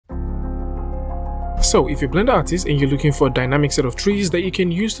So if you're a Blender artist and you're looking for a dynamic set of trees that you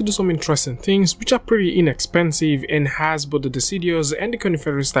can use to do some interesting things which are pretty inexpensive and has both the deciduous and the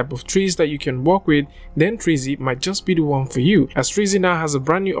coniferous type of trees that you can work with, then Treezy might just be the one for you, as Treezy now has a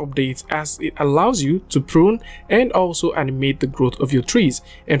brand new update as it allows you to prune and also animate the growth of your trees.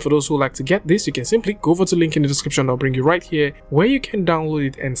 And for those who like to get this, you can simply go over to the link in the description. I'll bring you right here where you can download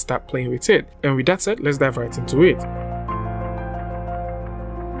it and start playing with it. And with that said, let's dive right into it.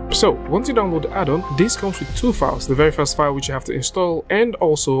 So once you download the add-on, this comes with two files, the very first file which you have to install and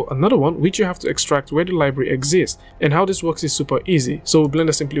also another one which you have to extract where the library exists. And how this works is super easy. So with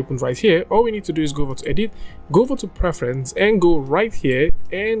Blender simply open right here, all we need to do is go over to edit, go over to preference and go right here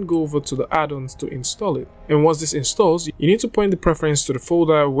and go over to the add-ons to install it. And once this installs, you need to point the preference to the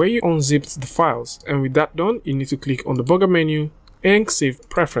folder where you unzipped the files. And with that done, you need to click on the burger menu and save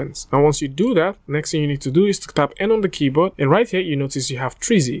preference. And once you do that, next thing you need to do is to tap N on the keyboard, and right here you notice you have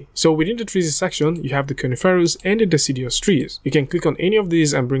Treezy. So within the Treezy section, you have the coniferous and the deciduous trees. You can click on any of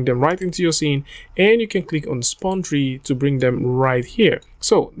these and bring them right into your scene, and you can click on the spawn tree to bring them right here.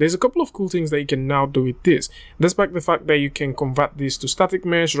 So there's a couple of cool things that you can now do with this, despite the fact that you can convert this to static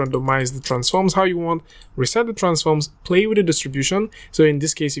mesh, randomize the transforms how you want, reset the transforms, play with the distribution. So in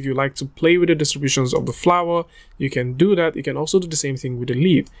this case, if you like to play with the distributions of the flower, you can do that. You can also do the same thing with the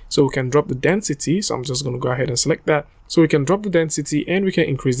leaf. So we can drop the density. So I'm just going to go ahead and select that. So we can drop the density and we can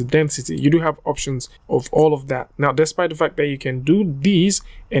increase the density. You do have options of all of that. Now, despite the fact that you can do these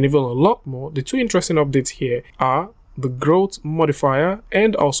and even a lot more, the two interesting updates here are the growth modifier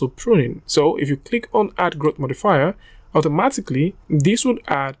and also pruning. So if you click on add growth modifier, automatically this would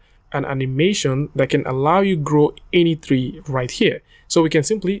add an animation that can allow you grow any tree right here. So we can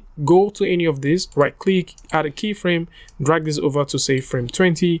simply go to any of these, right click, add a keyframe, drag this over to say frame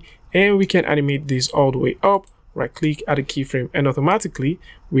 20, and we can animate this all the way up. Right click, add a keyframe, and automatically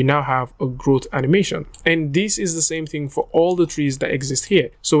we now have a growth animation. And this is the same thing for all the trees that exist here.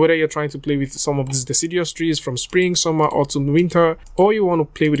 So whether you're trying to play with some of these deciduous trees from spring, summer, autumn, winter, or you want to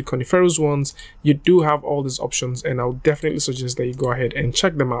play with the coniferous ones, you do have all these options, and I'll definitely suggest that you go ahead and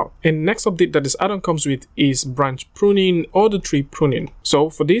check them out. And next update that this add-on comes with is branch pruning or the tree pruning. So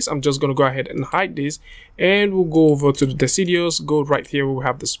for this, I'm just going to go ahead and hide this, and we'll go over to the deciduous, go right here, we'll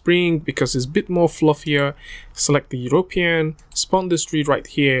have the spring because it's a bit more fluffier. Select the European, spawn this tree right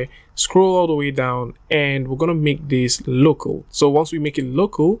here, scroll all the way down, and we're going to make this local. So once we make it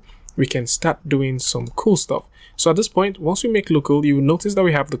local, we can start doing some cool stuff. So at this point, once we make local, you will notice that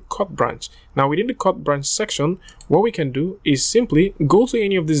we have the cut branch. Now within the cut branch section, what we can do is simply go to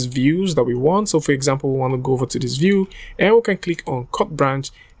any of these views that we want. So for example, we want to go over to this view and we can click on cut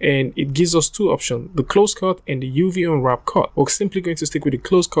branch, and it gives us two options, the close cut and the UV unwrap cut. We're simply going to stick with the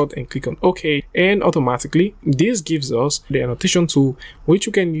close cut and click on OK, and automatically this gives us the annotation tool which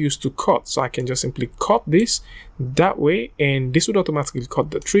you can use to cut. So I can just simply cut this that way, and this would automatically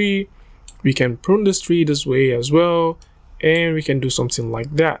cut the tree. We can prune this tree this way as well, and we can do something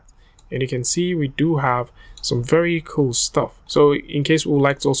like that. And you can see we do have some very cool stuff. So in case we would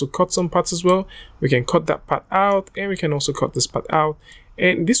like to also cut some parts as well, we can cut that part out, and we can also cut this part out.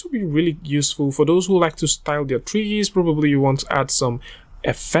 And this will be really useful for those who like to style their trees. Probably you want to add some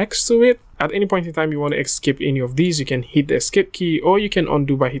effects to it. At any point in time you want to escape any of these, you can hit the escape key, or you can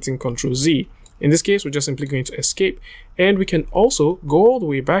undo by hitting Ctrl+Z. In this case, we're just simply going to escape, and we can also go all the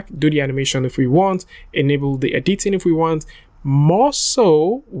way back, do the animation if we want, enable the editing if we want. More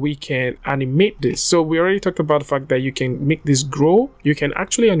so, we can animate this. So we already talked about the fact that you can make this grow. You can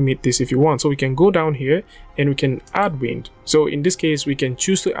actually animate this if you want. So we can go down here and we can add wind. So in this case, we can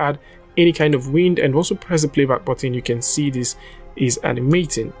choose to add any kind of wind, and also press the playback button. You can see this is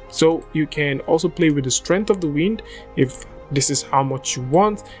animating. So you can also play with the strength of the wind if this is how much you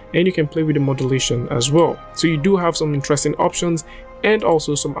want, and you can play with the modulation as well. So you do have some interesting options and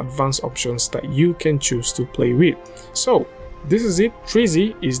also some advanced options that you can choose to play with. So this is it.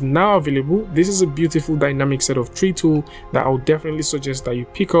 Treezy is now available. This is a beautiful dynamic set of tree tool that I would definitely suggest that you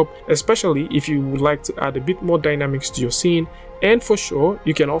pick up, especially if you would like to add a bit more dynamics to your scene. And for sure,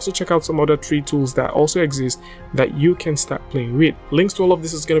 you can also check out some other tree tools that also exist that you can start playing with. Links to all of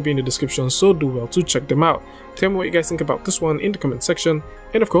this is going to be in the description, so do well to check them out. Tell me what you guys think about this one in the comment section.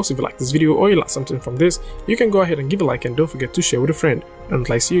 And of course, if you like this video or you like something from this, you can go ahead and give a like, and don't forget to share with a friend. And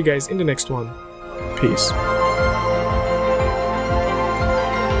until I see you guys in the next one, peace.